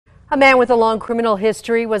A man with a long criminal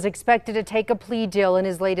history was expected to take a plea deal in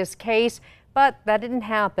his latest case, but that didn't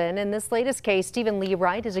happen. In this latest case, Stephen Lee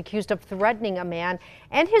Wright is accused of threatening a man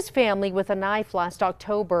and his family with a knife last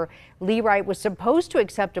October. Lee Wright was supposed to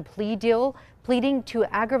accept a plea deal, pleading to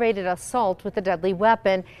aggravated assault with a deadly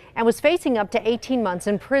weapon, and was facing up to 18 months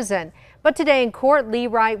in prison. But today in court, Lee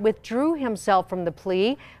Wright withdrew himself from the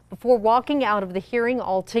plea before walking out of the hearing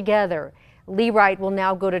altogether. Lee Wright will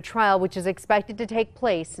now go to trial, which is expected to take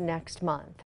place next month.